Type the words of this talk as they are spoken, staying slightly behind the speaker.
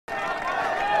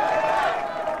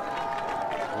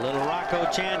Little Rocco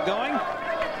chant going.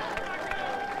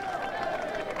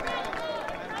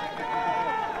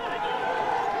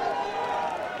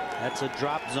 That's a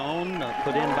drop zone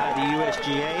put in by the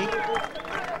USGA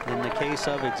in the case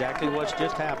of exactly what's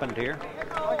just happened here.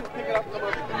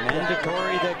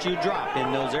 Mandatory that you drop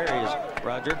in those areas,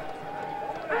 Roger.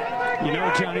 You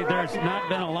know, Johnny, there's not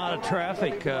been a lot of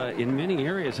traffic in many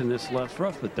areas in this left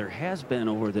rough, but there has been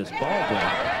over this ball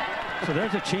block. So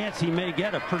there's a chance he may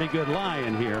get a pretty good lie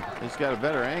in here. He's got a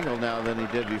better angle now than he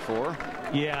did before.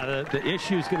 Yeah, the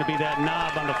issue is going to be that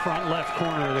knob on the front left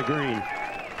corner of the green.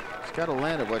 He's got to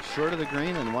land it, what, short of the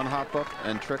green and one hop up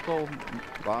and trickle,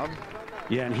 Bob?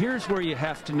 Yeah, and here's where you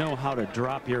have to know how to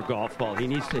drop your golf ball. He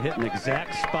needs to hit an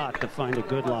exact spot to find a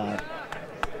good lie.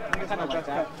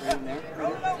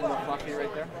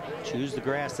 Choose the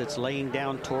grass that's laying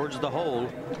down towards the hole.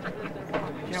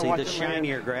 You see the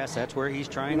shinier grass, that's where he's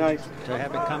trying to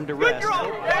have it come to rest.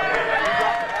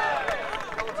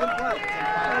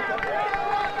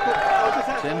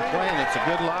 It's in play and it's a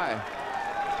good lie.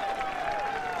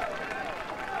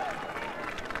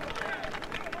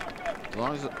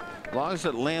 As long as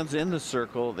it lands in the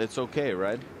circle, it's okay,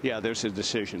 right? Yeah, there's a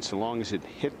decision. So long as it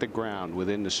hit the ground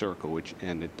within the circle,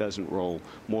 and it doesn't roll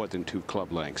more than 2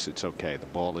 club lengths, it's okay. The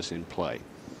ball is in play.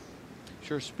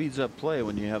 Sure speeds up play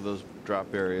when you have those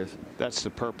drop areas. That's the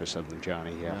purpose of them,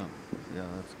 Johnny. Yeah. Yeah,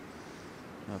 that's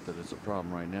not that it's a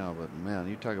problem right now, but man,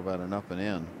 you talk about an up and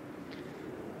in.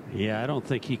 Yeah, I don't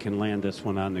think he can land this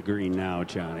one on the green now,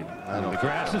 Johnny. The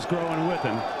grass is growing with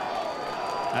him.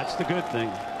 That's the good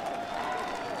thing.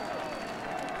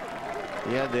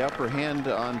 He had the upper hand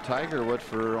on Tiger, what,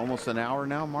 for almost an hour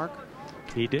now, Mark?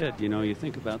 He did. You know, you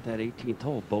think about that 18th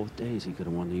hole, both days he could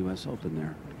have won the U.S. Open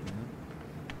there.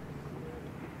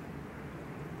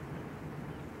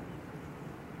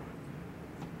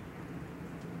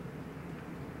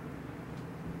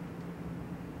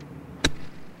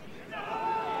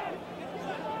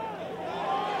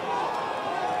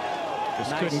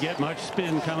 Just couldn't get much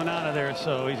spin coming out of there,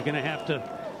 so he's going to have to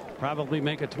probably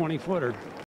make a 20-footer.